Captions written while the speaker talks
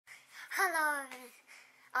Hello.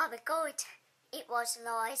 Oh my god, it was a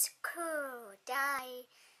nice cool day.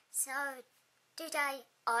 So today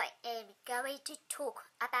I am going to talk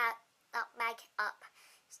about the makeup.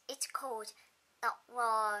 It's called the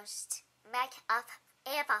worst makeup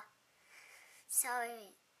ever. So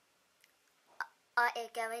I am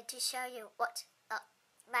going to show you what the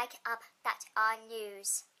makeup that I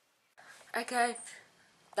use. Okay,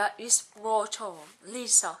 that is water,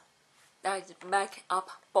 Lisa. That is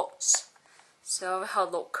makeup box. So have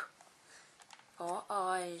a look for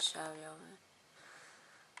eyeshadow.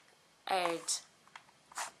 And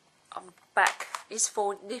back is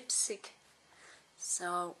for lipstick.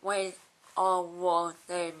 So when I want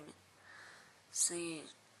them, see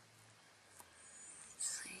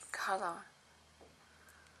color.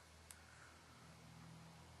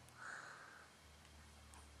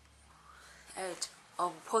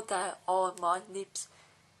 And put that on my lips,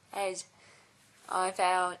 and I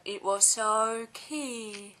found it was so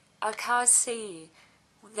key. I can't see.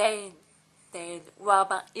 Then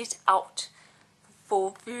rub it out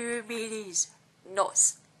for few minutes,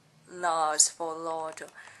 not last for longer.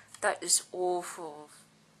 That is awful.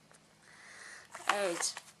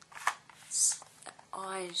 And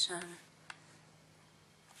eyes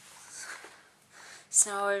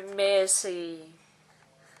so messy.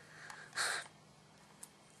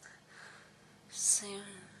 So,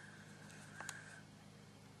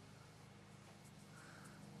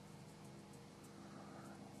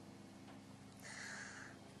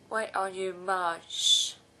 why are you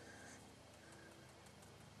much?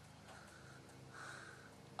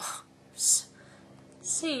 Oh,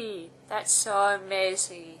 see, that's so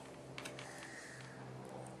messy.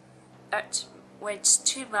 That went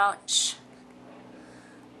too much.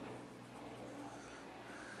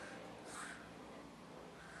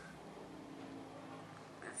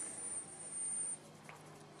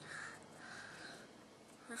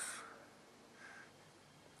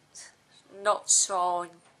 Not so.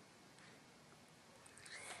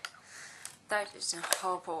 That is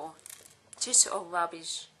horrible. Just all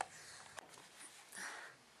rubbish.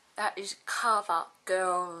 That is cover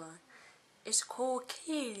girl. It's called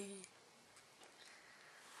Kitty.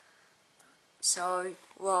 So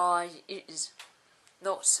why it is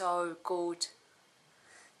not so good.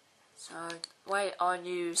 So why I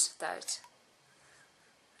use that.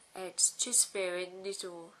 It's just very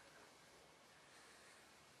little.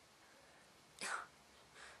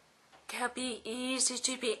 Can be easy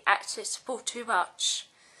to be accessible too much.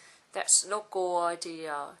 That's not good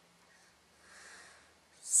idea.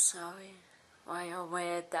 Sorry, why I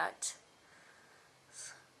wear that.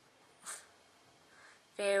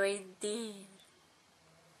 Very deep,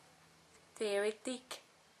 very thick.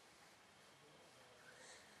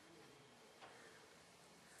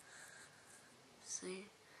 See.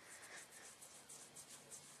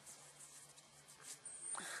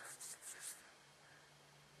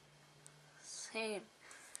 Same.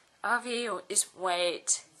 I feel it's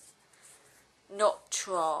wet, not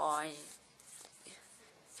dry.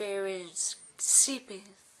 Very sippy.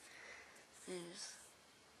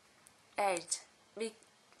 And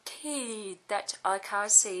bikini that I can't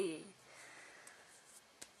see.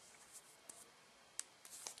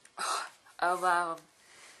 Oh wow.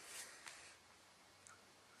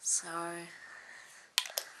 So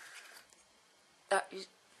that is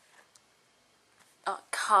a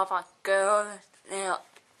cover girl. Now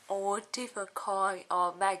all different kind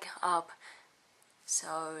of makeup.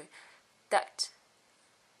 So that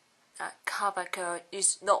cover girl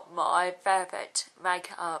is not my favorite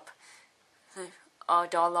makeup. I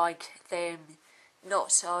don't like them.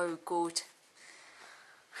 Not so good.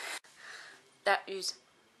 That is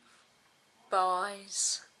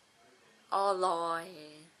buys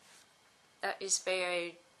online. That is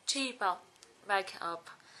very cheaper makeup.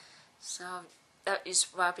 So that is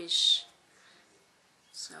rubbish.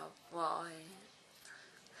 So why?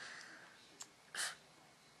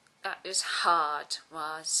 That is hard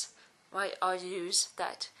was. Why I use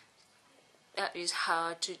that? That is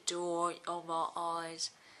hard to do on my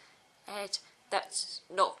eyes. And that's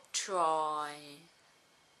not dry.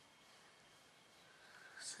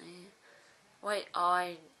 See? Wait,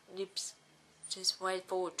 I lips just wait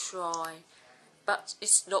for dry. But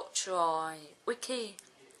it's not dry. Wiki,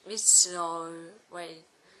 it's slow. Wait,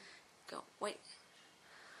 go, wait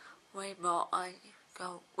my eye,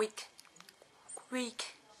 go, weak,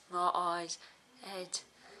 my eyes, and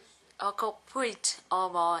I got print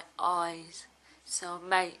on my eyes, so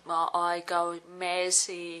make my eye go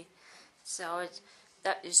messy, so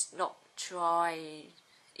that is not dry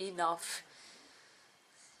enough,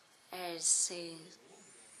 and see,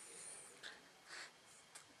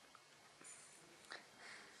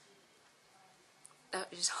 That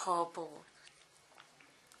is horrible.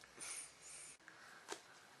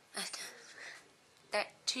 That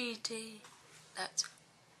TD, that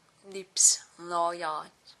lips loyal,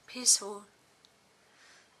 peaceful.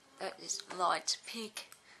 That is light pink.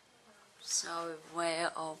 So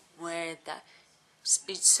where that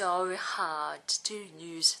it's so hard to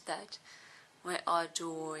use that when I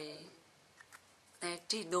do it. That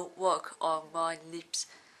did not work on my lips,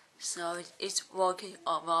 so it's working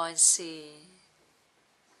on my C.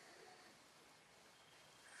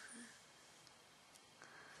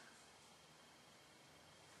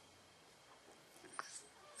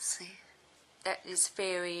 See, that is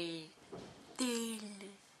very thin.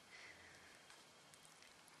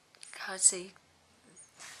 Can't see.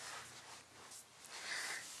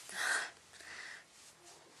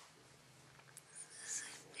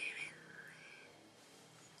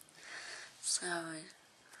 So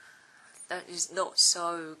that is not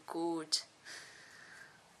so good.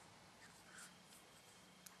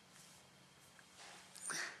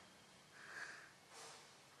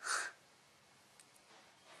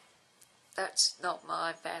 That's not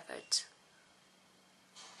my favorite.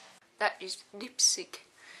 That is lipstick.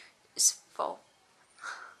 Is for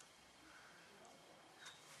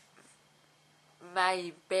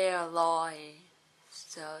Maybelline.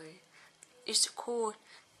 So it's called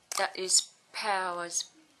that is powers.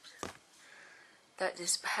 That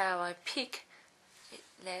is power pick.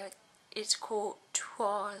 It's called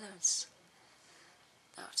Twilight.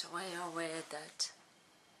 That's why I wear that.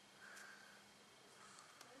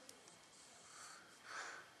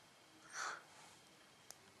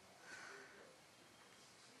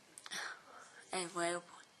 And well,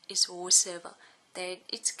 it's all silver. Then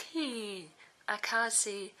it's key. I can't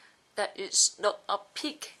see that it's not a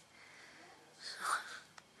pick.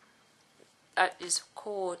 That is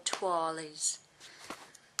called Twilight.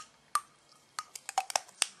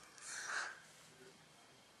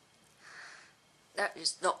 That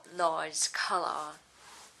is not nice color,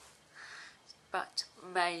 but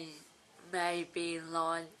maybe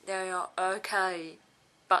line they are okay,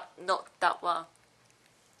 but not that one.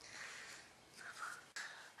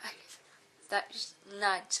 That is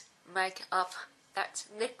light makeup. That's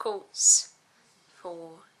nickels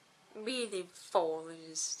for meaningful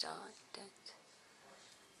style.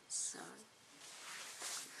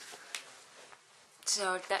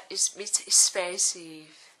 So that is a bit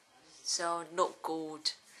expensive. So not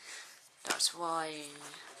good. That's why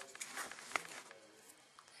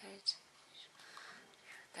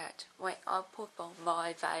that when I put on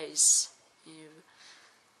my face,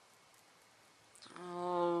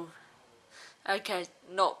 okay,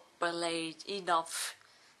 not bleed enough.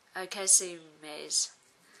 Okay, see mess.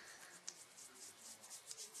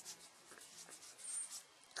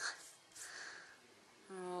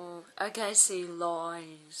 Okay, see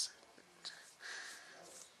lines.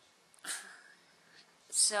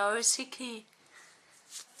 So sticky.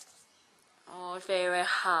 Very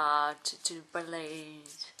hard to bleed.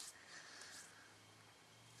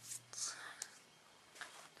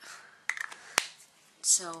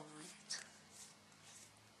 So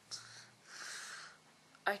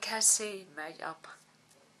I can see makeup.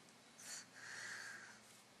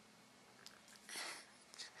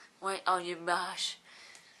 When on your brush,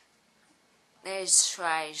 there's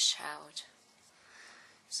trash out.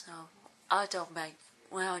 So I don't make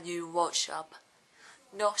when you wash up.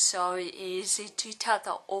 Not so easy to take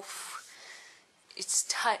off. It's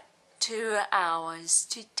take 2 hours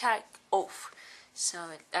to take off. So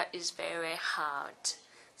that is very hard.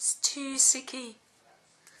 It's too sticky.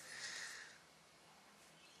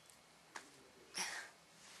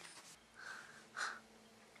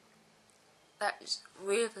 That is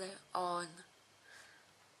really on.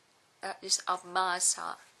 That is of my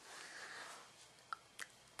side.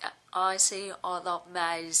 I see all of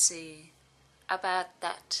Maisie about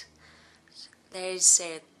that. They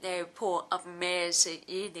said they put a Maisie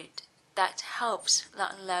in it that helps the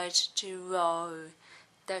light to roll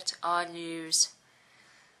that I use.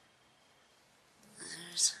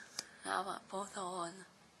 Now I put on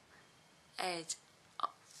and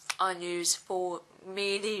I use for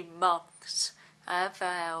many months. I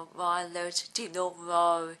found my light did not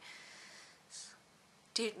roll,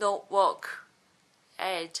 did not work,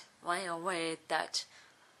 and when I wear that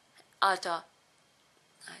other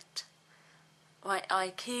when I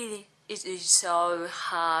kill it is so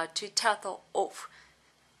hard to take off,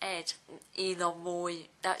 and even more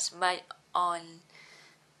that's made on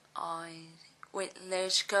with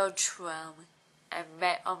less control and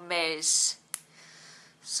made a mess.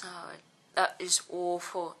 So that is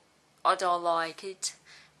awful. I don't like it.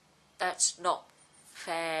 That's not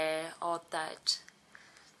fair or that.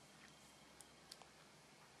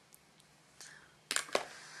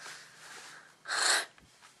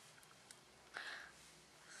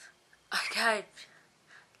 Okay,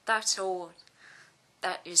 that's all.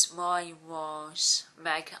 That is my Ross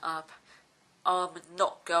makeup. I'm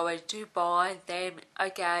not going to buy them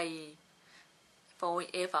again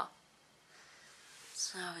forever.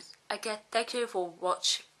 So again, thank you for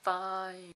watching. Bye.